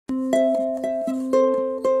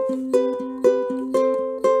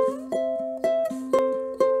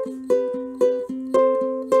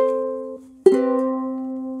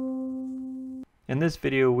this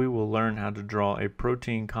video we will learn how to draw a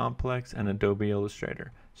protein complex in Adobe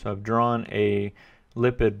Illustrator. So I've drawn a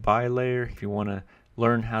lipid bilayer. If you want to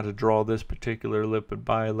learn how to draw this particular lipid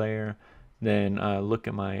bilayer, then look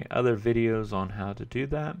at my other videos on how to do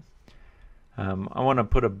that. I want to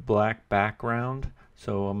put a black background,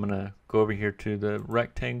 so I'm going to go over here to the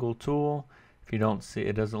rectangle tool. If you don't see,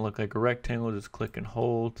 it doesn't look like a rectangle, just click and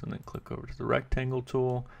hold and then click over to the rectangle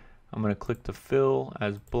tool. I'm going to click the fill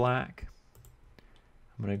as black.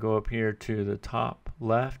 I'm going to go up here to the top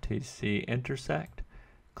left. You see intersect.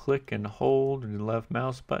 Click and hold the left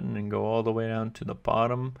mouse button and go all the way down to the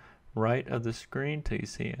bottom right of the screen till you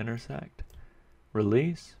see intersect.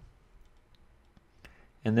 Release.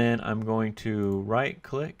 And then I'm going to right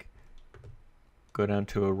click, go down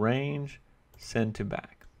to arrange, send to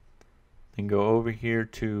back. Then go over here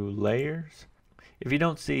to layers. If you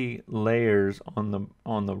don't see layers on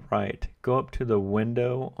the right, go up to the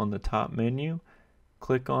window on the top menu,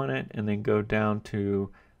 click on it, and then go down to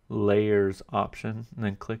layers option, and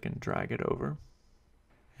then click and drag it over.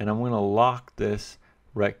 And I'm going to lock this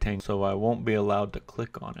rectangle so I won't be allowed to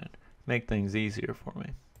click on it. Make things easier for me.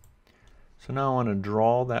 So now I want to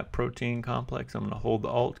draw that protein complex. I'm going to hold the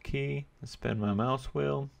Alt key and spin my mouse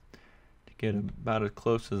wheel to get about as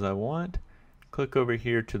close as I want. Click over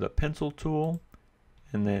here to the pencil tool,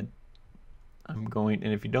 and then I'm going,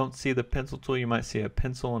 and if you don't see the pencil tool, you might see a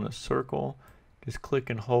pencil and a circle. Just click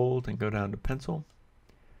and hold and go down to pencil.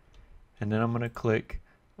 And then I'm going to click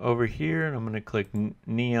over here, and I'm going to click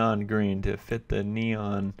neon green to fit the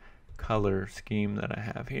neon color scheme that I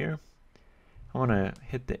have here. I want to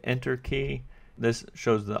hit the enter key. This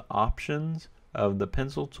shows the options of the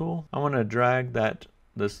pencil tool. I want to drag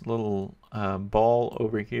this little ball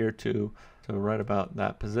over here to right about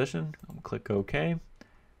that position. I'll click OK.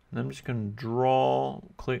 And I'm just going to draw,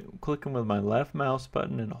 clicking with my left mouse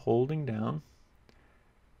button and holding down.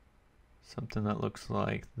 Something that looks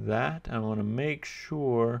like that. I want to make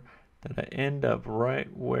sure that I end up right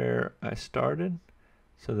where I started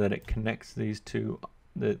so that it connects these two,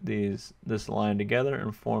 this line together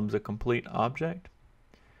and forms a complete object.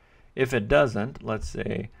 If it doesn't, let's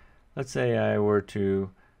say I were to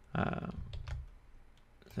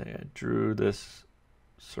say I drew this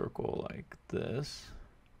circle like this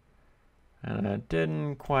and it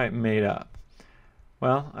didn't quite mate up.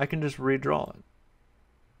 Well, I can just redraw it.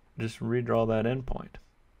 Just redraw that endpoint.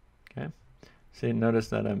 Okay. See, notice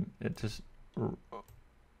that it just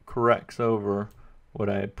corrects over what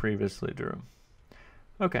I had previously drew.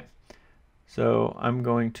 Okay. So I'm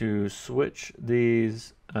going to switch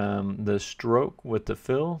these the stroke with the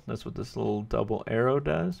fill. That's what this little double arrow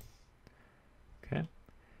does. Okay.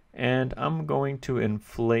 And I'm going to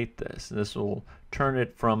inflate this. This will turn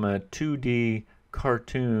it from a 2D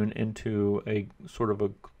cartoon into a sort of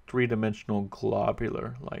a three-dimensional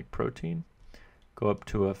globular like protein. Go up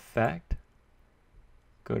to effect,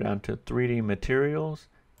 go down to 3D materials,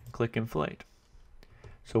 and click inflate.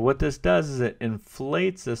 So what this does is it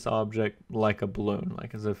inflates this object like a balloon,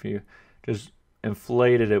 like as if you just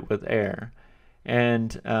inflated it with air.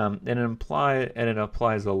 And it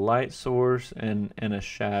applies a light source and a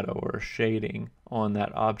shadow or a shading on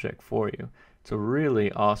that object for you. It's a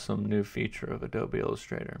really awesome new feature of Adobe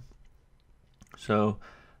Illustrator. So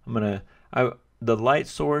the light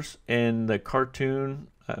source in the cartoon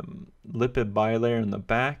lipid bilayer in the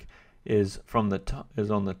back is on the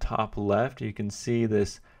top left. You can see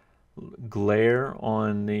this glare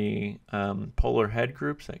on the polar head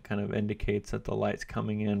groups that kind of indicates that the light's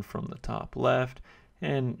coming in from the top left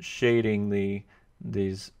and shading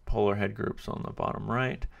these polar head groups on the bottom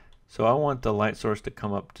right. So I want the light source to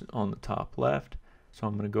come up on the top left. So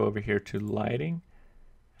I'm going to go over here to lighting,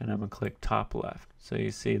 and I'm going to click top left. So you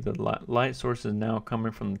see the light source is now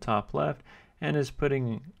coming from the top left and is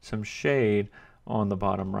putting some shade on the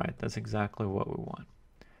bottom right. That's exactly what we want.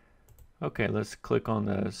 Okay, let's click on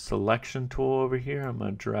the selection tool over here. I'm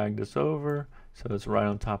going to drag this over so it's right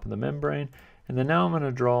on top of the membrane. And then now I'm going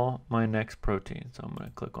to draw my next protein. So I'm going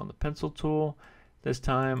to click on the pencil tool. This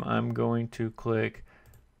time I'm going to click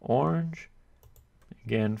orange,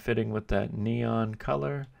 again fitting with that neon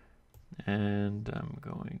color. And I'm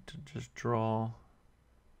going to just draw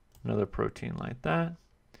another protein like that.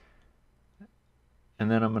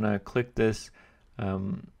 And then I'm going to click this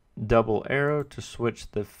double arrow to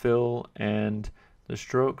switch the fill and the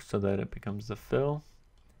stroke so that it becomes the fill.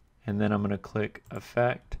 And then I'm going to click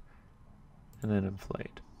effect and then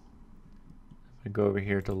inflate. I'm going to go over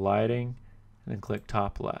here to lighting and then click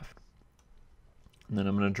top left. And then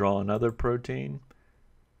I'm going to draw another protein.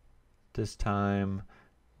 This time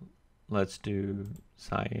let's do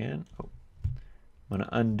cyan. I'm going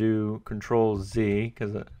to undo Control Z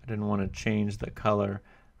because I didn't want to change the color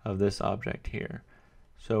of this object here.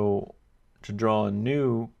 So to draw a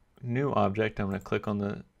new object, I'm going to click on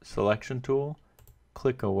the selection tool,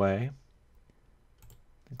 click away,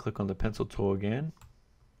 and click on the pencil tool again.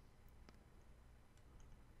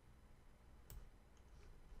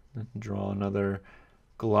 Then draw another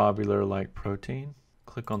globular-like protein.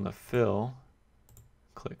 Click on the fill,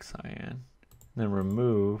 click cyan, then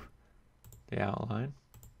remove the outline.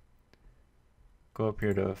 Go up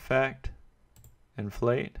here to Effect,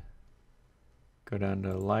 Inflate, go down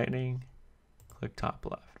to Lightning, click top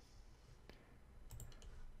left.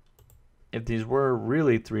 If these were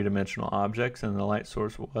really three-dimensional objects and the light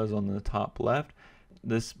source was on the top left,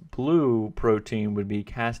 this blue protein would be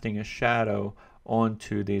casting a shadow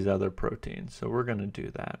onto these other proteins. So we're going to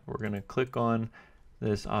do that. We're going to click on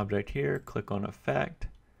this object here, click on Effect,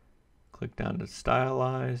 click down to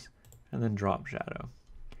Stylize, and then Drop Shadow.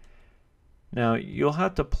 Now you'll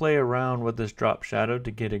have to play around with this drop shadow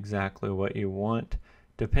to get exactly what you want,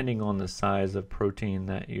 depending on the size of protein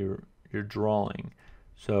that you're drawing.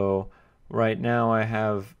 So right now I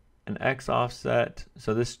have an X offset,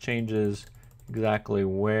 so this changes exactly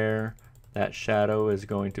where that shadow is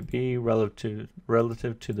going to be relative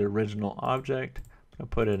to the original object. I'm going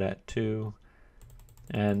to put it at 2,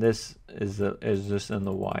 and this is just in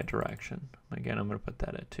the Y direction. Again, I'm going to put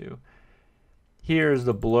that at 2. Here's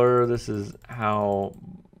the blur. This is how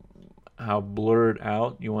blurred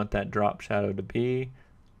out you want that drop shadow to be.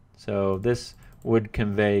 So this would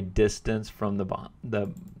convey distance from the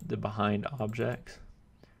behind objects.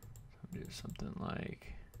 So do something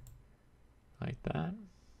like that.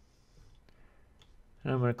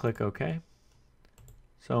 And I'm going to click OK.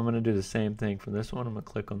 So I'm going to do the same thing for this one. I'm going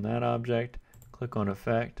to click on that object, click on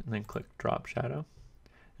Effect, and then click Drop Shadow.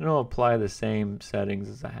 And it'll apply the same settings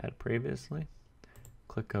as I had previously.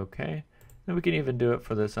 Click OK. And we can even do it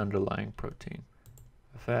for this underlying protein.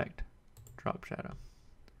 Effect, Drop Shadow.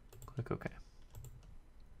 Click OK.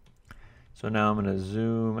 So now I'm going to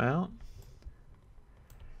zoom out.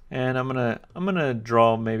 And I'm gonna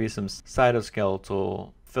draw maybe some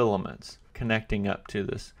cytoskeletal filaments connecting up to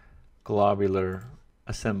this globular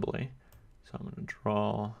assembly. So I'm going to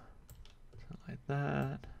draw something like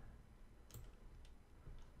that.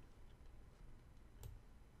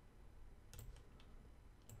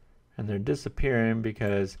 And they're disappearing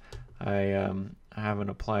because I haven't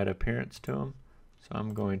applied appearance to them. So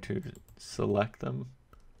I'm going to select them.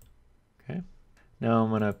 Okay. Now I'm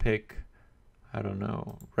going to pick, I don't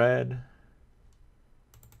know, red.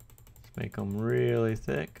 Let's make them really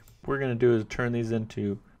thick. What we're going to do is turn these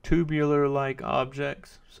into tubular-like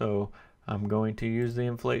objects. So I'm going to use the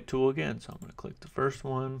Inflate tool again. So I'm going to click the first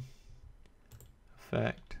one,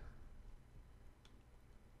 Effect,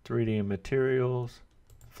 3D Materials,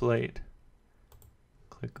 Inflate,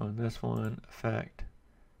 click on this one, Effect,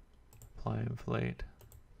 Apply Inflate.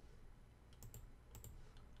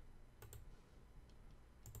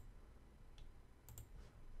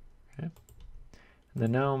 Okay. And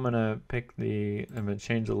then now I'm going to I'm going to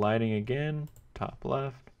change the lighting again, top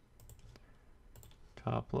left,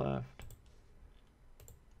 top left,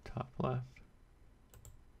 top left,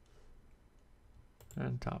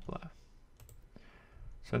 and top left.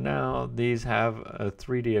 So now these have a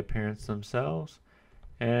 3D appearance themselves,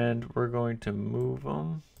 and we're going to move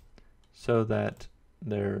them so that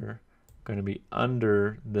they're going to be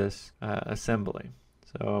under this assembly.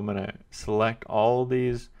 So I'm going to select all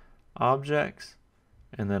these objects,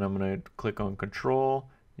 and then I'm going to click on Control,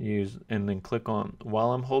 and then click on,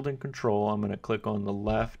 while I'm holding Control, I'm going to click on the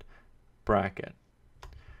left bracket.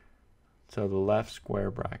 So the left square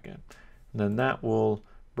bracket. And then that will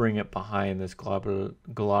bring it behind this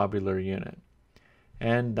globular unit.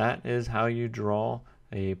 And that is how you draw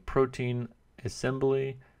a protein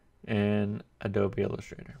assembly in Adobe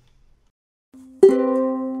Illustrator.